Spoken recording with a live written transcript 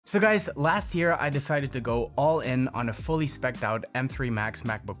So guys, last year I decided to go all in on a fully spec'd out M3 Max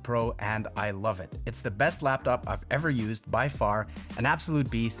MacBook Pro, and I love it. It's the best laptop I've ever used by far, an absolute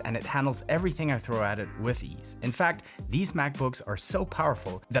beast, and it handles everything I throw at it with ease. In fact, these MacBooks are so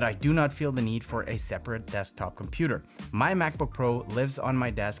powerful that I do not feel the need for a separate desktop computer. My MacBook Pro lives on my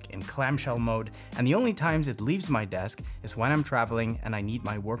desk in clamshell mode, and the only times it leaves my desk is when I'm traveling and I need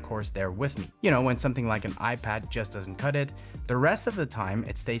my workhorse there with me. You know, when something like an iPad just doesn't cut it. The rest of the time,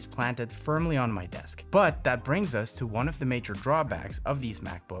 it stays planted firmly on my desk. But that brings us to one of the major drawbacks of these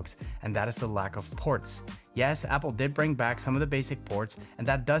MacBooks, and that is the lack of ports. Yes, Apple did bring back some of the basic ports, and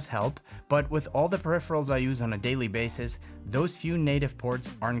that does help, but with all the peripherals I use on a daily basis, those few native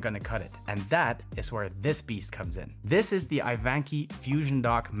ports aren't gonna cut it, and that is where this beast comes in. This is the iVANKY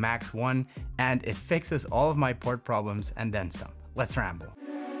FusionDock Max 1, and it fixes all of my port problems and then some. Let's ramble.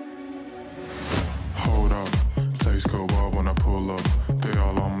 Hold up. Place go wild when I pull up. They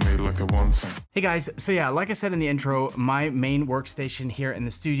all on me like a one time. Hey guys, so yeah, like I said in the intro, my main workstation here in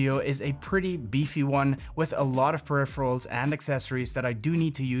the studio is a pretty beefy one with a lot of peripherals and accessories that I do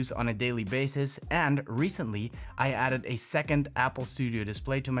need to use on a daily basis. And recently, I added a second Apple Studio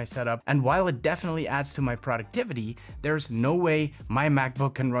display to my setup. And while it definitely adds to my productivity, there's no way my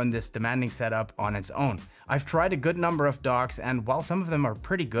MacBook can run this demanding setup on its own. I've tried a good number of docks, and while some of them are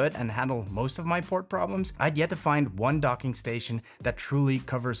pretty good and handle most of my port problems, I'd yet to find one docking station that truly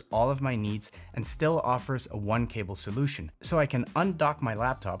covers all of my needs and still offers a one cable solution. So I can undock my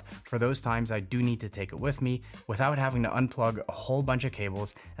laptop for those times I do need to take it with me without having to unplug a whole bunch of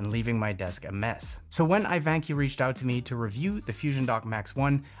cables and leaving my desk a mess. So when iVANKY reached out to me to review the FusionDock Max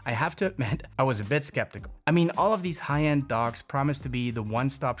 1, I have to admit I was a bit skeptical. I mean, all of these high-end docks promise to be the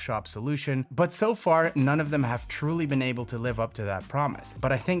one-stop shop solution, but so far none of them have truly been able to live up to that promise.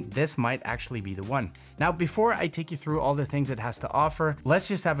 But I think this might actually be the one. Now, before I take you through all the things it has to offer, let's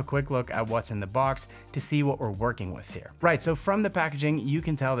just have a quick look at what's in the box to see what we're working with here. Right, so from the packaging, you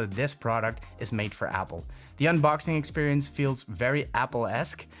can tell that this product is made for Apple. The unboxing experience feels very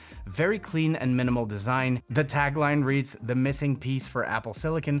Apple-esque, very clean and minimal design. The tagline reads, "The missing piece for Apple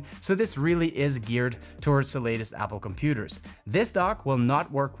Silicon," so this really is geared towards the latest Apple computers. This dock will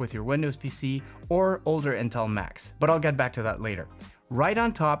not work with your Windows PC or older Intel Macs, but I'll get back to that later. Right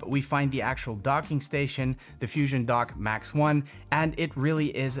on top, we find the actual docking station, the FusionDock Max 1, and it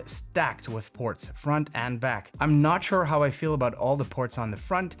really is stacked with ports, front and back. I'm not sure how I feel about all the ports on the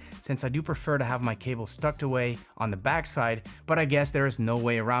front, since I do prefer to have my cables tucked away on the back side, but I guess there is no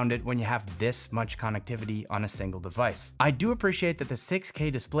way around it when you have this much connectivity on a single device. I do appreciate that the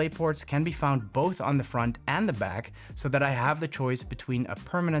 6K display ports can be found both on the front and the back, so that I have the choice between a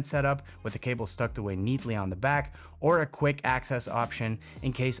permanent setup with the cables tucked away neatly on the back, or a quick access option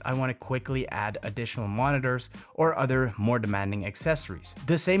in case I want to quickly add additional monitors or other more demanding accessories.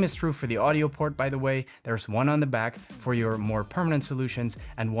 The same is true for the audio port, by the way. There's one on the back for your more permanent solutions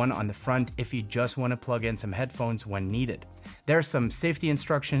and one on the front if you just want to plug in some headphones when needed. There's some safety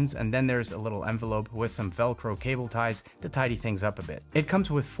instructions, and then there's a little envelope with some Velcro cable ties to tidy things up a bit. It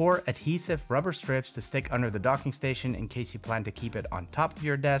comes with 4 adhesive rubber strips to stick under the docking station in case you plan to keep it on top of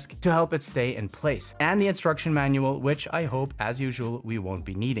your desk to help it stay in place, and the instruction manual, which I hope, as usual, we won't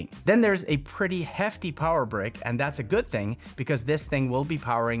be needing. Then there's a pretty hefty power brick, and that's a good thing because this thing will be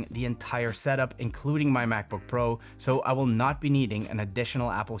powering the entire setup, including my MacBook Pro, so I will not be needing an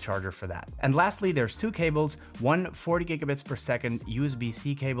additional Apple charger for that. And lastly, there's 2 cables, one 40 gigabits per second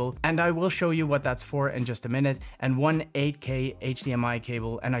USB-C cable, and I will show you what that's for in just a minute, and one 8K HDMI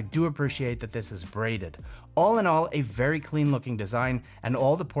cable, and I do appreciate that this is braided. All in all, a very clean looking design and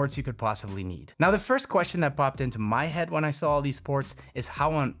all the ports you could possibly need. Now, the first question that popped into my head when I saw all these ports is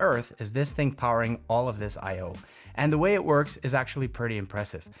how on earth is this thing powering all of this I/O? And the way it works is actually pretty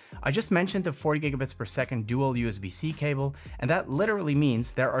impressive. I just mentioned the 40 gigabits per second dual USB-C cable, and that literally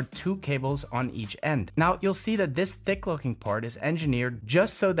means there are 2 cables on each end. Now, you'll see that this thick looking part is engineered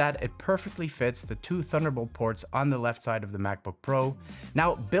just so that it perfectly fits the 2 Thunderbolt ports on the left side of the MacBook Pro.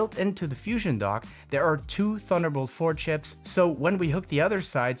 Now, built into the FusionDock, there are 2 Thunderbolt 4 chips, so when we hook the other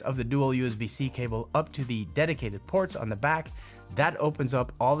sides of the dual USB-C cable up to the dedicated ports on the back, that opens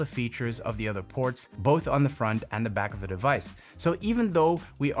up all the features of the other ports, both on the front and the back of the device. So even though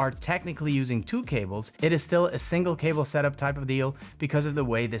we are technically using 2 cables, it is still a single cable setup type of deal because of the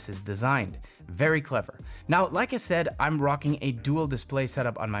way this is designed. Very clever. Now, like I said, I'm rocking a dual display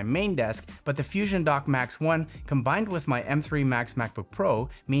setup on my main desk, but the FusionDock Max 1 combined with my M3 Max MacBook Pro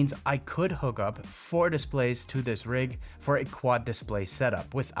means I could hook up 4 displays to this rig for a quad display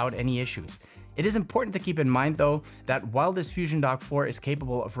setup without any issues. It is important to keep in mind though that while this FusionDock 4 is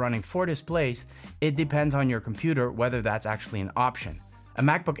capable of running 4 displays, it depends on your computer whether that's actually an option. A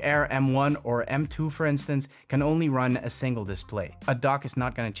MacBook Air M1 or M2, for instance, can only run a single display. A dock is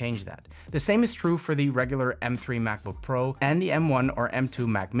not going to change that. The same is true for the regular M3 MacBook Pro and the M1 or M2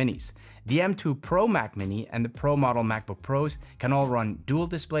 Mac Minis. The M2 Pro Mac Mini and the Pro model MacBook Pros can all run dual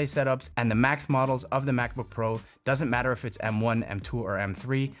display setups, and the Max models of the MacBook Pro, doesn't matter if it's M1, M2, or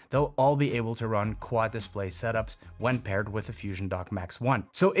M3, they'll all be able to run quad display setups when paired with the FusionDock Max 1.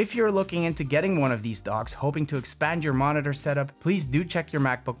 So if you're looking into getting one of these docks, hoping to expand your monitor setup, please do check your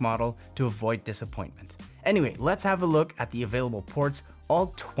MacBook model to avoid disappointment. Anyway, let's have a look at the available ports,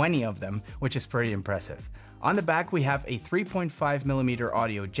 all 20 of them, which is pretty impressive. On the back, we have a 3.5mm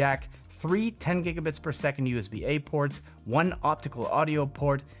audio jack, 3 10 gigabits per second USB-A ports, 1 optical audio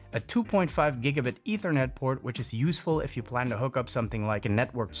port, a 2.5 gigabit Ethernet port, which is useful if you plan to hook up something like a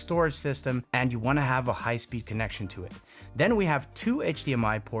networked storage system and you want to have a high-speed connection to it. Then we have 2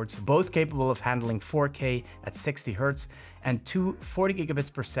 HDMI ports, both capable of handling 4K at 60 Hz, and 2 40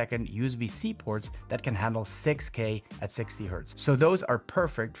 gigabits per second USB-C ports that can handle 6K at 60 Hz. So those are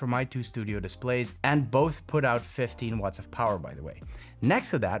perfect for my 2 studio displays, and both put out 15 watts of power, by the way.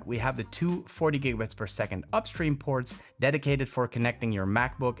 Next to that, we have the 2 40 gigabits per second upstream ports dedicated for connecting your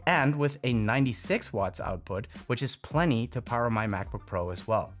MacBook, and with a 96 watts output, which is plenty to power my MacBook Pro as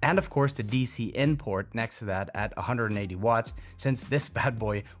well. And of course the DC in port next to that at 180 watts, since this bad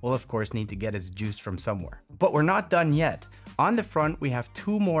boy will of course need to get its juice from somewhere. But we're not done yet. On the front, we have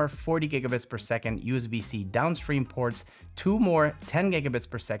 2 more 40 gigabits per second USB-C downstream ports, 2 more 10 gigabits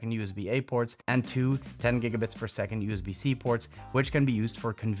per second USB-A ports, and 2 10 gigabits per second USB-C ports, which can be used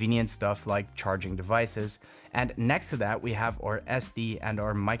for convenient stuff like charging devices. And next to that, we have our SD and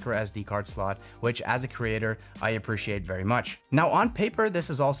our micro SD card slot, which as a creator, I appreciate very much. Now on paper, this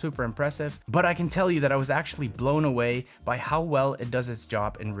is all super impressive, but I can tell you that I was actually blown away by how well it does its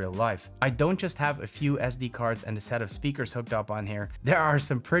job in real life. I don't just have a few SD cards and a set of speakers hooked up on here. There are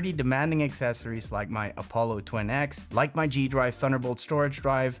some pretty demanding accessories like my Apollo Twin X, like my G Drive Thunderbolt storage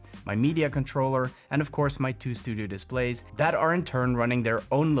drive, my media controller, and of course my 2 studio displays that are in turn running their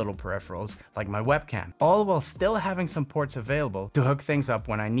own little peripherals like my webcam, all while still having some ports available to hook things up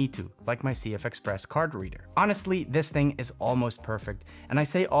when I need to, like my CF Express card reader. Honestly, this thing is almost perfect, and I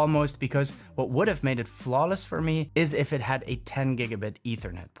say almost because what would have made it flawless for me is if it had a 10 gigabit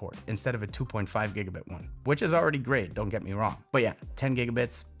Ethernet port instead of a 2.5 gigabit one, which is already great, don't get me wrong. But yeah, 10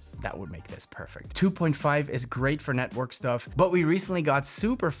 gigabits, that would make this perfect. 2.5 is great for network stuff, but we recently got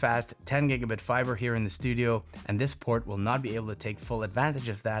super fast 10 gigabit fiber here in the studio, and this port will not be able to take full advantage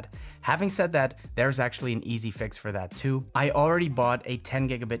of that. Having said that, there's actually an easy fix for that too. I already bought a 10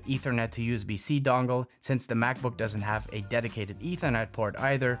 gigabit Ethernet to USB-C dongle, since the MacBook doesn't have a dedicated Ethernet port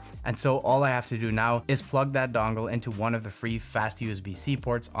either, and so all I have to do now is plug that dongle into one of the free fast USB-C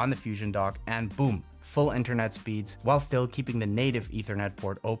ports on the FusionDock, and boom, full internet speeds while still keeping the native Ethernet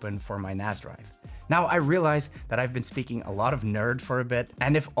port open for my NAS drive. Now I realize that I've been speaking a lot of nerd for a bit,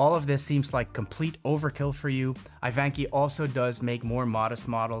 and if all of this seems like complete overkill for you, iVANKY also does make more modest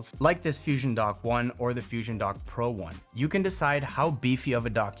models like this FusionDock 1 or the FusionDock Pro 1. You can decide how beefy of a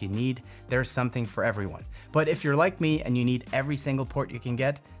dock you need. There's something for everyone. But if you're like me and you need every single port you can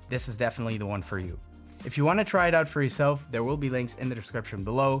get, this is definitely the one for you. If you want to try it out for yourself, there will be links in the description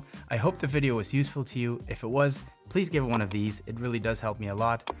below. I hope the video was useful to you. If it was, please give it one of these. It really does help me a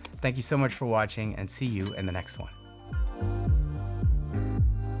lot. Thank you so much for watching, and see you in the next one.